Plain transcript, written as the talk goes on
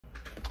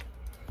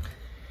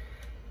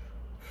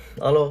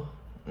Alo,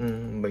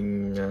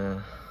 mình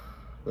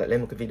lại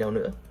lên một cái video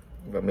nữa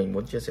và mình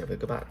muốn chia sẻ với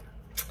các bạn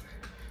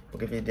một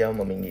cái video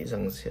mà mình nghĩ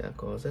rằng sẽ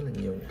có rất là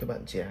nhiều những các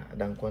bạn trẻ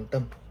đang quan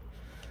tâm,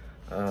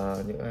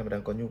 những ai mà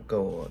đang có nhu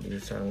cầu đi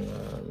sang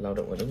lao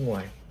động ở nước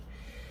ngoài.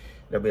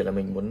 Đặc biệt là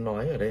mình muốn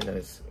nói ở đây là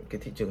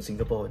cái thị trường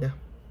Singapore nhé.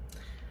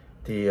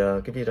 Thì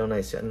cái video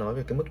này sẽ nói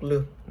về cái mức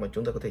lương mà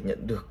chúng ta có thể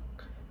nhận được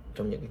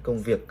trong những cái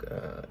công việc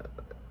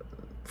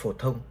phổ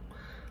thông.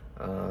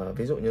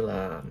 Ví dụ như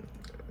là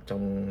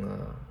trong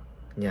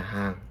nhà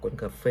hàng, quán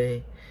cà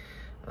phê,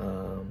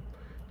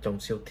 trong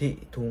siêu thị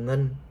thu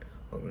ngân,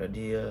 hoặc là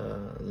đi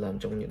làm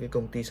trong những cái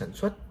công ty sản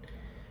xuất,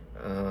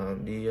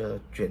 đi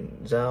chuyển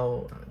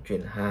giao,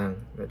 chuyển hàng,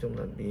 nói chung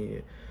là đi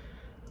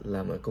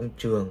làm ở công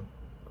trường,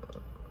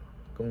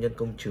 công nhân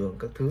công trường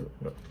các thứ.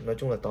 Nói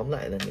chung là tóm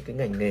lại là những cái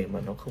ngành nghề mà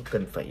nó không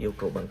cần phải yêu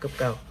cầu bằng cấp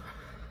cao.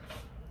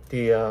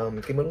 Thì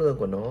cái mức lương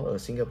của nó ở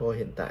Singapore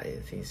hiện tại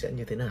thì sẽ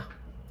như thế nào?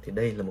 Thì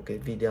đây là một cái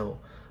video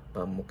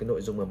và một cái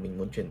nội dung mà mình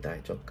muốn truyền tải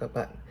cho các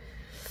bạn.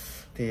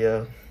 Thì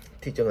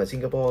thị trường ở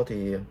Singapore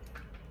thì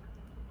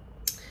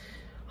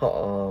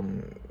họ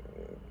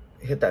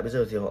hiện tại bây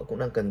giờ thì họ cũng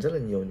đang cần rất là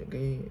nhiều những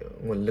cái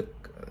nguồn lực,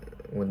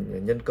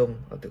 nguồn nhân công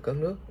ở từ các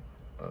nước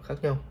khác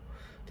nhau.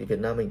 Thì Việt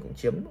Nam mình cũng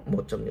chiếm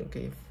một trong những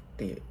cái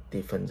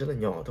tỷ phần rất là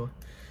nhỏ thôi,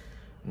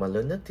 mà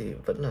lớn nhất thì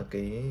vẫn là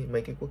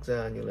mấy cái quốc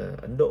gia như là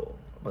Ấn Độ,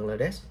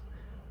 Bangladesh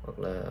hoặc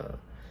là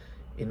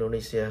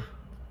Indonesia,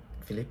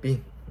 Philippines.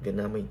 Việt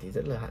Nam mình thì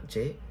rất là hạn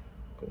chế,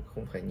 cũng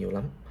không phải nhiều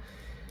lắm.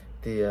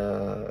 Thì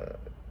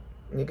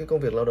những cái công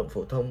việc lao động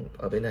phổ thông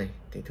ở bên này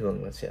thì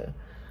thường là sẽ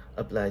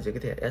apply dưới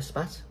cái thẻ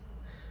expat.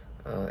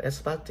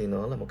 Expat thì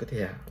nó là một cái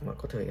thẻ mà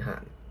có thời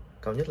hạn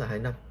cao nhất là 2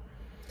 năm.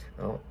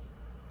 Đó.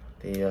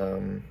 Thì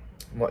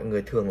mọi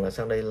người thường là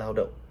sang đây lao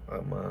động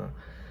mà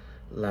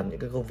làm những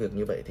cái công việc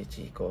như vậy thì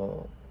chỉ có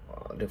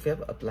được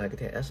phép apply cái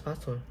thẻ expat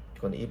thôi.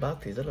 Còn e-pass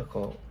thì rất là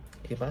khó.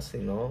 E-pass thì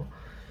nó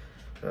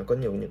có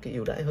nhiều những cái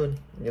ưu đãi hơn,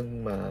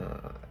 nhưng mà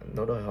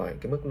nó đòi hỏi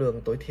cái mức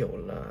lương tối thiểu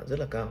là rất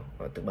là cao,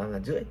 từ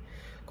 3.500.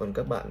 Còn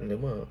các bạn nếu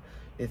mà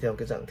đi theo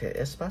cái dạng thẻ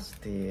expat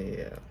thì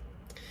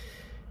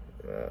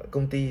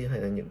công ty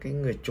hay là những cái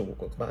người chủ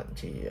của các bạn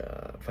chỉ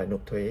phải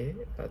nộp thuế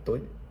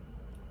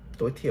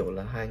tối thiểu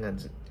là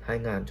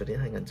 2.000 cho đến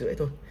 2.500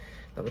 thôi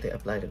là có thể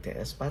apply được thẻ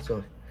expat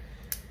rồi.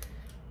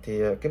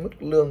 Thì cái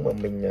mức lương mà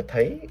mình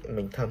thấy,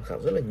 mình tham khảo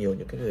rất là nhiều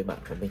những cái người bạn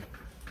của mình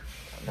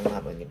đang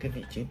làm ở những cái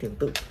vị trí tương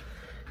tự,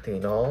 thì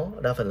nó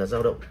đa phần là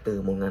dao động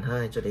từ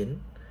 1.200 cho đến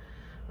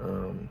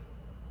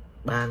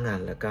 3.000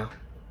 là cao.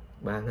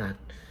 3.000,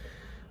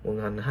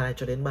 1.200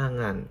 cho đến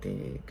 3.000 thì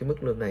cái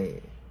mức lương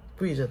này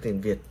quy ra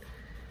tiền Việt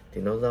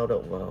thì nó dao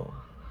động vào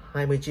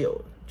 20 triệu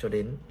cho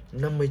đến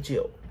 50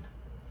 triệu.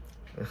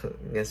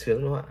 Nghe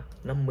sướng đúng không ạ?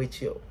 50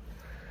 triệu.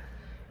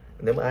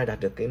 Nếu mà ai đạt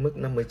được cái mức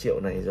 50 triệu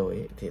này rồi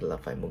ấy, thì là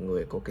phải một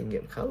người có kinh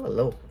nghiệm khá là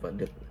lâu và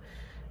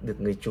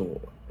được người chủ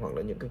hoặc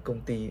là những cái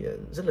công ty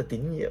rất là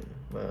tín nhiệm,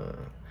 và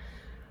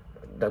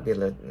đặc biệt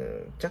là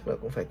chắc là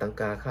cũng phải tăng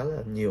ca khá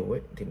là nhiều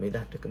ấy thì mới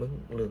đạt được cái mức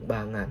lương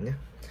 3.000 nhé.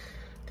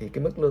 Thì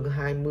cái mức lương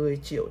 20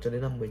 triệu cho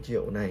đến 50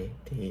 triệu này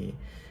thì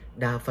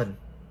đa phần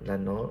là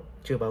nó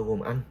chưa bao gồm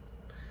ăn.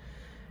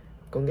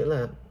 Có nghĩa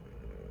là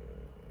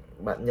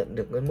bạn nhận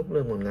được cái mức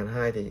lương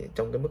 1.200 thì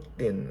trong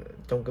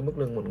cái mức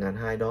lương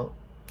 1.200 đó,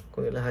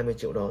 có nghĩa là 20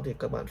 triệu đó thì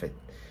các bạn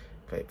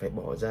phải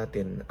bỏ ra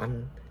tiền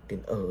ăn,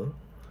 tiền ở.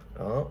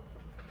 Đó.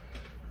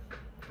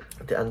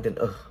 Tiền ăn, tiền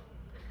ở.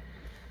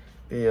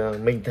 Thì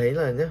mình thấy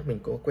là nhé, mình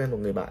có quen một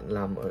người bạn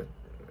làm ở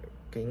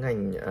cái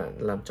ngành,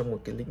 làm trong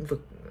một cái lĩnh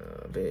vực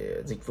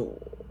về dịch vụ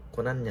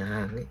quán ăn nhà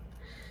hàng ấy.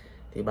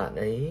 Thì bạn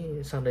ấy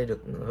sang đây được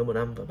hơn 1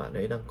 năm và bạn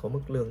ấy đang có mức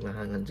lương là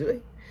 2.500.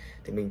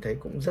 Thì mình thấy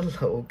cũng rất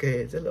là ok,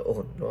 rất là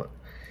ổn đó.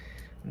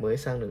 Mới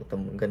sang được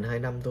tầm gần 2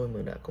 năm thôi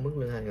mà đã có mức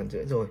lương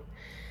 2.500 rồi.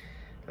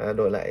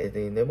 Đổi lại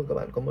thì nếu mà các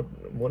bạn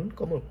muốn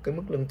có một cái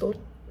mức lương tốt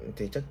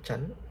thì chắc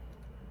chắn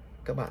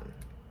các bạn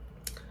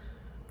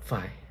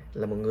phải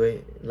là một người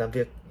làm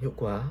việc hiệu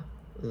quả,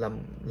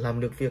 làm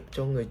được việc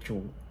cho người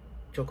chủ,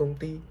 cho công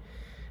ty,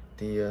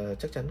 thì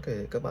chắc chắn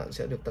các bạn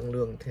sẽ được tăng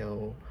lương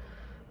theo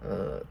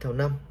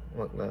năm,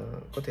 hoặc là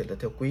có thể là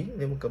theo quý.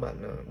 Nếu mà các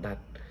bạn đạt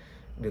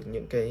được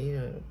những cái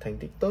thành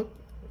tích tốt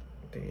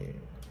thì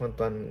hoàn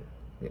toàn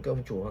những cái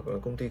ông chủ hoặc là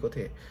công ty có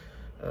thể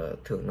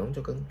thưởng nóng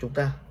cho chúng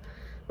ta.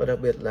 Và đặc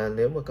biệt là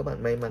nếu mà các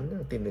bạn may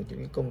mắn tìm được những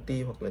cái công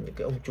ty hoặc là những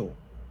cái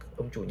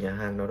ông chủ nhà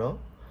hàng nào đó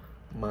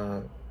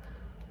mà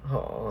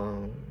họ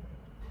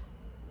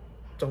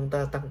trong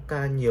ta tăng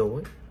ca nhiều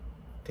ấy,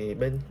 thì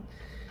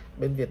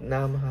bên Việt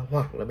Nam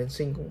hoặc là bên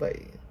Sing cũng vậy,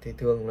 thì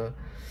thường là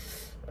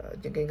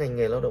những cái ngành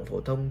nghề lao động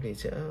phổ thông thì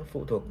sẽ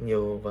phụ thuộc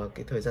nhiều vào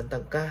cái thời gian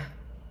tăng ca.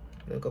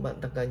 Nếu các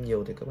bạn tăng ca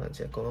nhiều thì các bạn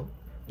sẽ có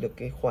được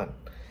cái khoản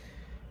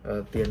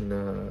tiền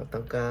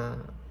tăng ca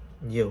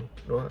nhiều,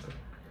 đúng không ạ?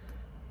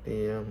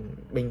 Thì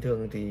bình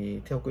thường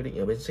thì theo quy định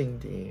ở bên Sing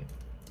thì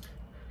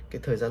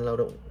cái thời gian lao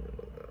động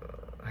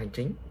hành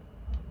chính,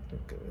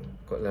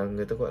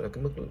 người ta gọi là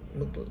cái mức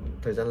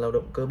thời gian lao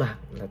động cơ bản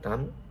là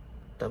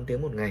 8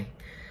 tiếng một ngày,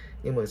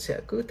 nhưng mà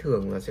sẽ cứ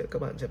thường là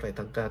các bạn sẽ phải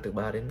tăng ca từ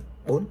 3 đến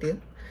 4 tiếng.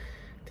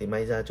 thì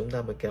may ra chúng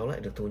ta mới kéo lại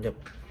được thu nhập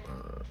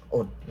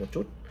ổn một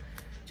chút.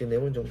 Chứ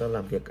nếu mà chúng ta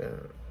làm việc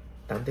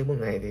 8 tiếng một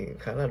ngày thì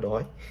khá là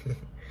đói.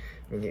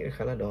 Mình nghĩ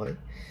khá là đói.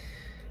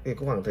 Thì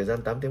có khoảng thời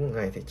gian 8 tiếng một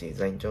ngày thì chỉ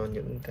dành cho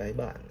những cái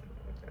bạn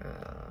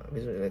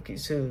ví dụ như là kỹ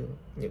sư,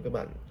 những cái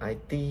bạn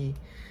IT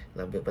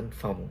làm việc văn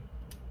phòng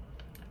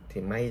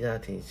thì may ra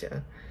thì sẽ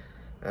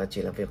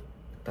chỉ làm việc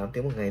 8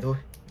 tiếng một ngày thôi.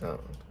 Đó.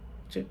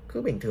 Chứ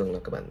cứ bình thường là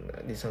các bạn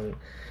đi sang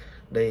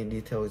đây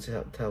đi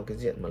theo cái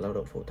diện mà lao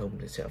động phổ thông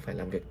thì sẽ phải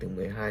làm việc từ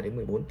 12 đến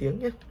 14 tiếng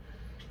nhé.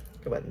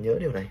 Các bạn nhớ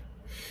điều này.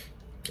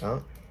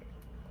 Đó.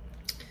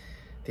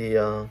 Thì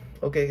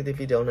ok, cái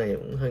video này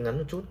cũng hơi ngắn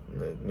một chút,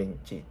 mình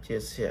chỉ chia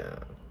sẻ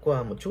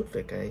qua một chút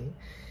về cái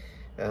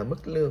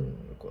mức lương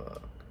của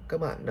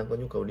các bạn đang có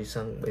nhu cầu đi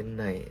sang bên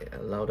này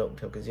lao động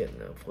theo cái diện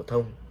phổ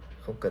thông,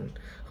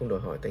 không đòi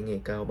hỏi tay nghề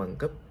cao, bằng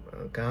cấp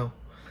cao.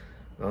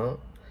 Đó.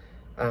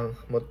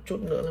 Một chút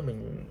nữa là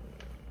mình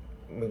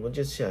muốn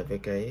chia sẻ về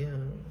cái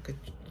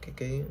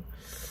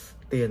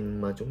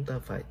tiền mà chúng ta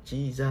phải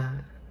chi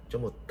ra cho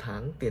một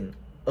tháng tiền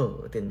ở,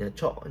 tiền nhà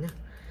trọ nhé.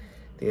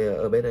 Thì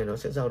ở bên này nó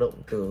sẽ dao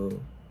động từ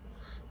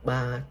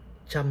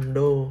 300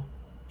 đô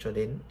cho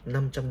đến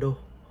 500 đô.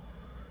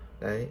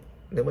 Đấy,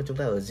 nếu mà chúng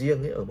ta ở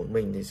riêng ấy, ở một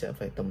mình thì sẽ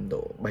phải tầm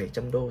độ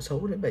 700 đô,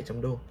 6 đến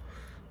 700 đô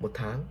một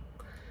tháng.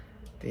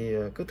 Thì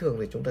cứ thường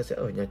thì chúng ta sẽ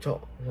ở nhà trọ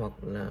hoặc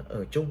là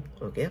ở chung,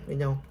 ở ghép với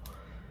nhau.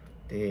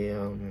 Thì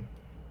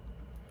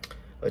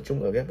ở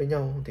chung ở ghép với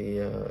nhau thì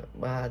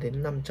 3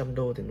 đến 500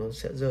 đô thì nó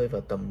sẽ rơi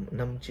vào tầm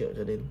 5 triệu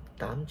cho đến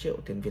 8 triệu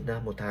tiền Việt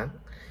Nam một tháng.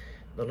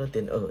 Đó là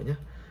tiền ở nhé.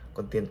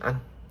 Còn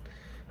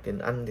tiền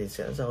ăn thì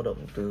sẽ dao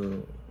động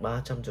từ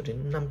 300 cho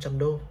đến 500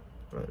 đô.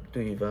 Đó,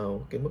 tùy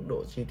vào cái mức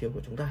độ chi tiêu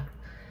của chúng ta.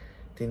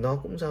 Thì nó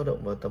cũng dao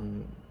động vào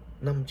tầm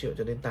 5 triệu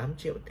cho đến 8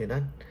 triệu tiền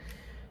ăn.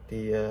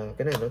 Thì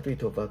cái này nó tùy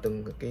thuộc vào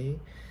từng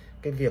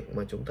cái việc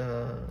mà chúng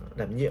ta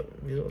đảm nhiệm.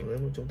 Ví dụ nếu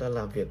mà chúng ta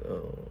làm việc ở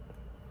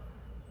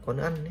quán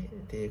ăn ấy,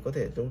 thì có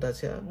thể chúng ta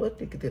sẽ bớt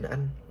đi cái tiền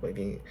ăn, bởi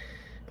vì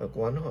ở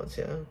quán họ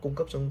sẽ cung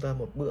cấp cho chúng ta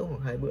một bữa hoặc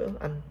 2 bữa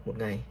ăn một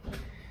ngày.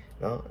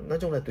 Đó, nói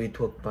chung là tùy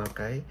thuộc vào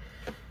cái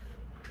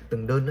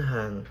từng đơn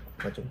hàng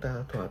mà chúng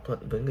ta thỏa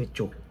thuận với người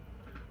chủ,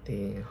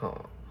 thì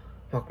họ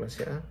hoặc là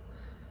sẽ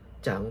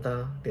trả chúng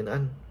ta tiền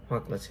ăn,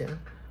 hoặc là sẽ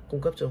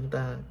cung cấp cho chúng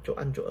ta chỗ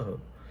ăn chỗ ở,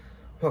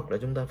 hoặc là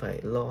chúng ta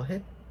phải lo hết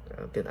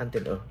tiền ăn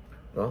tiền ở.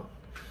 Đó,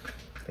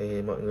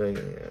 thì mọi người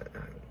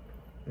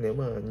nếu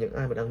mà những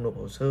ai mà đang nộp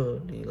hồ sơ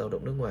đi lao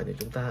động nước ngoài thì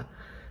chúng ta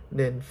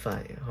nên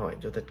phải hỏi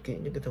cho thật kỹ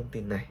những cái thông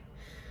tin này,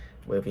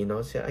 bởi vì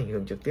nó sẽ ảnh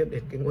hưởng trực tiếp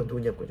đến cái nguồn thu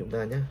nhập của chúng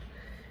ta nhé.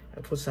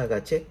 Phút xa gà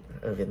chết,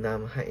 ở Việt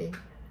Nam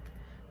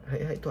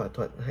hãy thỏa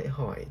thuận, hãy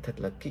hỏi thật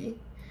là kỹ.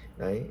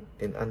 Đấy,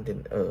 tiền ăn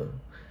tiền ở,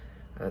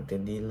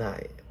 tiền đi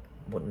lại,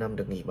 một năm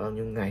được nghỉ bao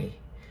nhiêu ngày,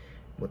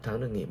 một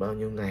tháng được nghỉ bao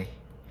nhiêu ngày,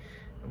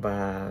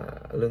 và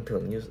lương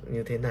thưởng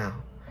như thế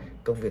nào,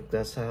 công việc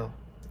ra sao.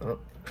 Đó.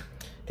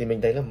 Thì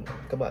mình thấy là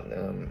các bạn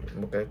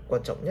một cái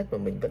quan trọng nhất mà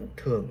mình vẫn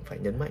thường phải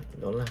nhấn mạnh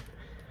đó là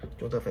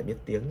chúng ta phải biết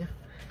tiếng nhé.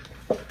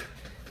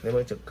 Nếu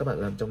mà các bạn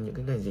làm trong những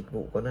cái ngành dịch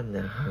vụ, quán ăn,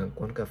 nhà hàng,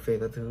 quán cà phê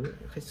các thứ,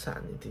 khách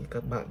sạn thì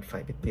các bạn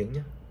phải biết tiếng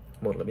nhé.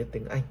 Một là biết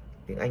tiếng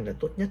Anh là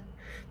tốt nhất.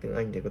 Tiếng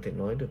Anh thì có thể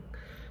nói được,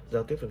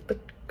 giao tiếp được tất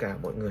cả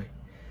mọi người.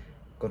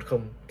 Còn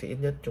không thì ít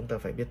nhất chúng ta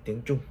phải biết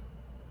tiếng Trung,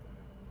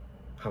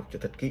 học cho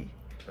thật kỹ.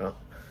 Đó,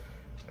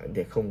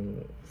 để không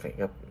phải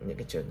gặp những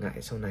cái trở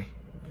ngại sau này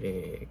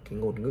về cái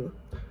ngôn ngữ.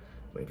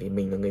 Bởi vì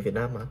mình là người Việt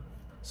Nam mà,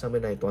 sang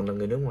bên này toàn là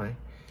người nước ngoài.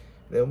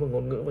 Nếu mà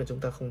ngôn ngữ mà chúng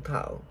ta không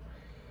thạo,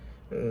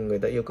 người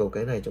ta yêu cầu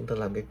cái này chúng ta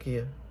làm cái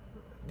kia,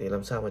 thì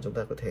làm sao mà chúng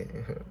ta có thể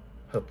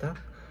hợp tác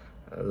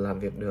làm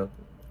việc được,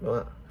 đúng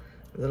không ạ?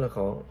 Rất là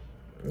khó.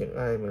 Những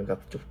ai mà gặp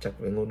trục trặc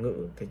về ngôn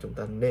ngữ thì chúng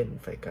ta nên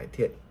phải cải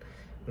thiện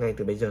ngay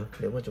từ bây giờ,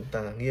 nếu mà chúng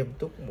ta nghiêm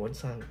túc muốn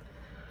sang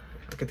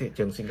cái thị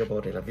trường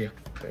Singapore để làm việc.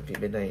 Bởi vì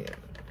bên này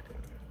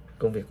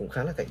công việc cũng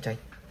khá là cạnh tranh,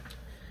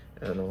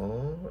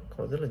 nó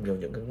có rất là nhiều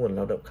những cái nguồn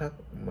lao động khác,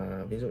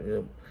 mà ví dụ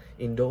như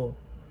Indo,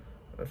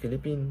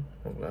 Philippines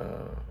hoặc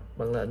là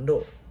Bangla, Ấn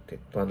Độ thì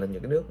toàn là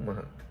những cái nước mà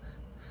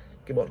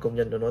cái bọn công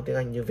nhân nó nói tiếng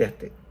Anh như Việt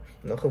ấy.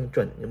 Nó không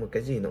chuẩn nhưng mà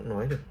cái gì nó cũng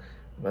nói được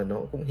và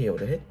nó cũng hiểu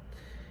được hết.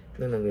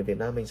 Nên là người Việt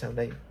Nam mình sang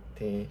đây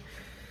thì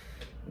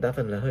đa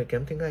phần là hơi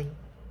kém tiếng Anh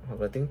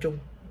hoặc là tiếng Trung.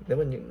 Nếu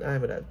mà những ai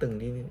mà đã từng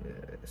đi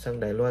sang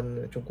Đài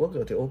Loan, Trung Quốc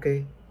rồi thì ok,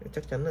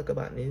 chắc chắn là các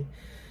bạn ấy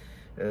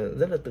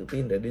rất là tự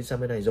tin để đi sang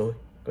bên này rồi.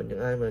 Còn những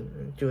ai mà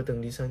chưa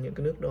từng đi sang những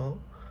cái nước đó,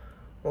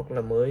 hoặc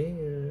là mới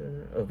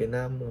ở Việt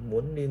Nam mà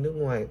muốn đi nước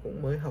ngoài,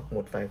 cũng mới học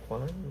một vài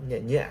khóa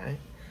nhẹ ấy,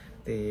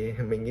 thì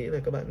mình nghĩ là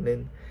các bạn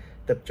nên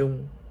tập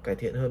trung cải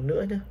thiện hơn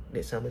nữa nhé,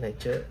 để sang bên này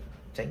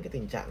tránh cái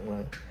tình trạng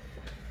mà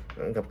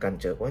gặp cản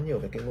trở quá nhiều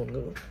về cái ngôn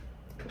ngữ.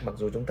 Mặc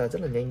dù chúng ta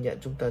rất là nhanh nhẹn,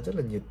 chúng ta rất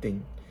là nhiệt tình,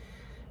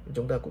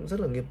 chúng ta cũng rất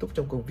là nghiêm túc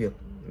trong công việc,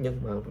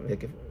 nhưng mà về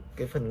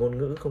cái phần ngôn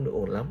ngữ không được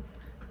ổn lắm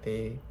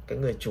thì cái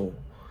người chủ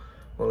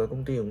hoặc là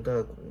công ty của chúng ta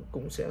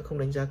cũng sẽ không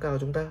đánh giá cao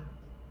chúng ta.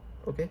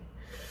 Ok,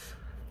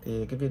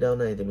 thì cái video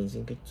này thì mình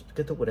xin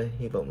kết thúc ở đây.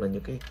 Hy vọng là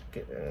những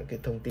cái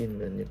thông tin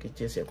và những cái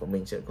chia sẻ của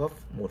mình sẽ góp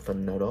một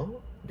phần nào đó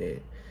để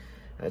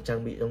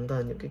trang bị cho chúng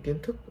ta những cái kiến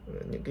thức,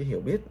 những cái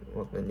hiểu biết,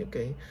 hoặc là những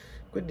cái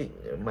quyết định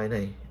mai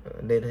này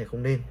nên hay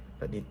không nên,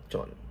 và đi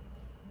chọn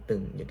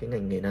từng những cái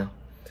ngành nghề nào.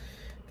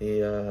 Thì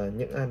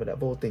những ai mà đã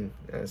vô tình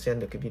xem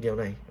được cái video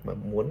này mà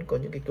muốn có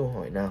những cái câu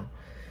hỏi nào,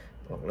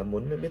 hoặc là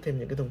muốn biết thêm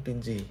những cái thông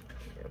tin gì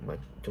mà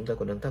chúng ta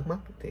còn đang thắc mắc,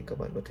 thì các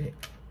bạn có thể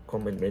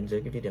comment bên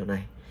dưới cái video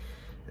này.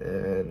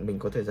 Mình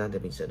có thời gian thì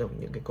mình sẽ đọc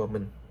những cái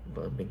comment,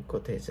 và mình có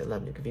thể sẽ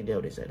làm những cái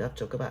video để giải đáp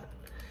cho các bạn.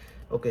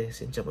 Ok,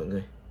 xin chào mọi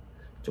người,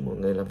 chúc mọi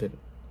người làm việc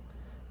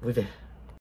vui vẻ.